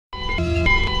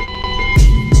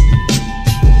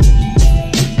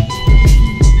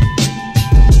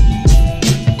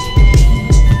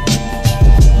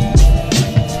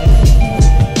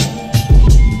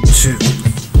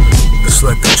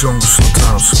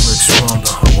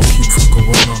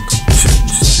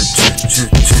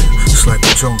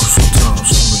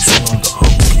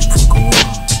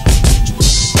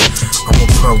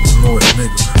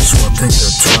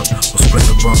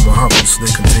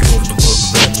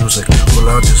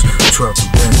try to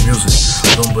ban music.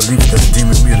 Don't believe that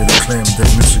demon media, they claim that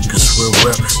music is real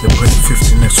rap. They play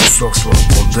 50 next to soft rock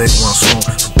all day, one song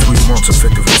for 3 months,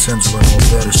 effective and censoring, all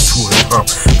that is true hip-hop.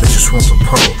 They just want the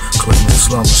power, claiming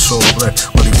Islam is so black.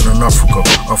 But even in Africa,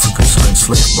 Africans are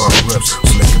enslaved by raps,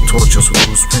 so they can torture us with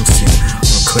Bruce Springsteen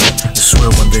and claim it's real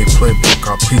when they play back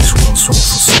our peace, one song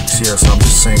for 6 years. I'm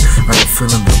just saying, I ain't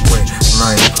feeling that way, and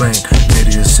I ain't playing.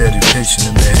 Media's education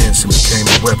in their hands, it became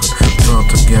a weapon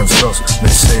turned against us. They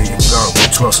say in God we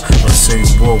trust, I say in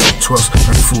war we trust,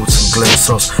 and foods and glass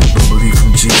us. Don't believe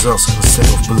in Jesus instead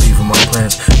of believing my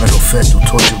plans. Matter of fact, who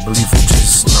told you to believe in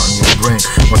Jesus, not in your brain.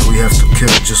 But we have to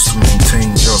kill just to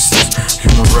maintain justice.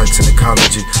 Human rights and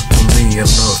ecology, to me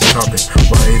another topic.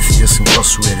 Why atheists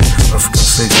incarcerated, African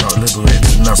slaves not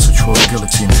liberated, not such for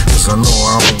guillotine. Cause I know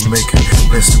I won't make it.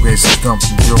 Best to raise is dumped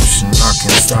in the ocean, I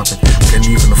can't stop it. Can't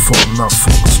even afford enough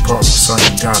focus partners, I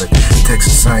ain't got it.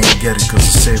 Texas, I ain't get it, cause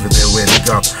the savior they already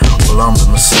got. Well, I'm the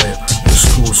messiah, the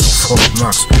schools of Fort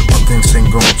Knox. My things ain't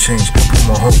gonna change, put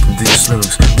my hope in these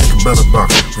lyrics. Make a better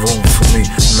box, vote for me,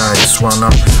 now it's one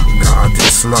up. God,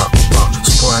 it's locked,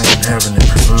 so I ain't having it.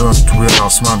 I learned to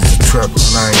realize money's a trap,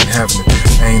 and I ain't having it.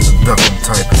 I ain't the ducking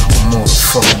type, I'm more the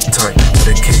fucking type.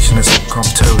 Dedication has become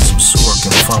terrorism, so I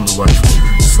can find the wife.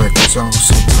 It's like a jungle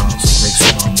sometimes, it makes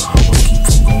you wonder how I keep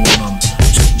from going under.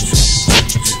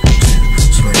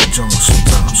 It's like a jungle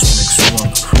sometimes, it makes you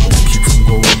wonder how I keep from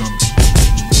going under.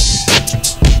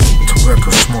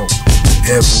 Tobacco smoke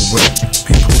everywhere,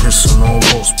 people pissing all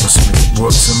walls, pressing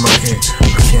words in my head.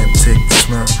 I can't take the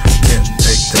smell, can't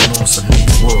take the noise, I need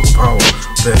world power,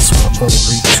 that's my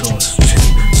only choice.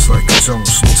 It's like a jungle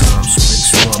sometimes, it makes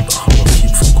you wonder how I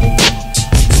keep from going under.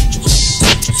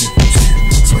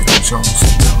 It's like a jungle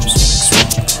sometimes, it makes you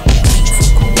wonder how I keep from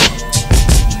going under.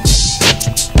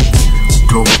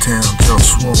 Global town,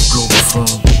 JustWar,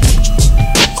 Globalfirm.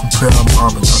 Compare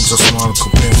Muhammad, I just want to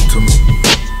compare it to me.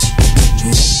 He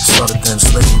started the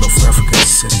enslavement of African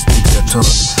cities, did that turn.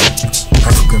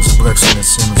 Africans, blacks, and their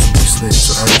sinners will be slaves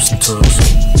to Arabs and Turks.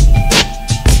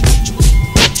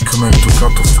 Come and took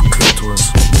out of the clitoris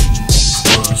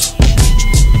first.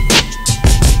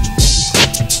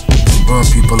 He burned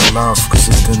people alive because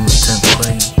they didn't attend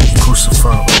praying. He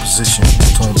crucified opposition,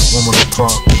 torn the woman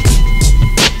apart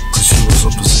because she was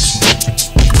opposition.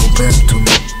 Compare it to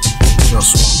me,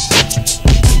 JustWar.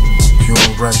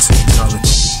 Human rights and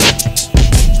ecology.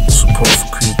 Support for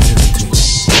creativity,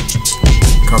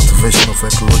 cultivation of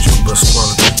ecological best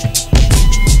quality,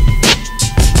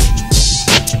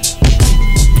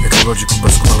 ecological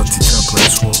best quality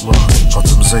templates worldwide,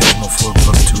 optimization of work,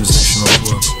 voluntariation of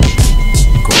work.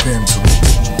 Compare them to me.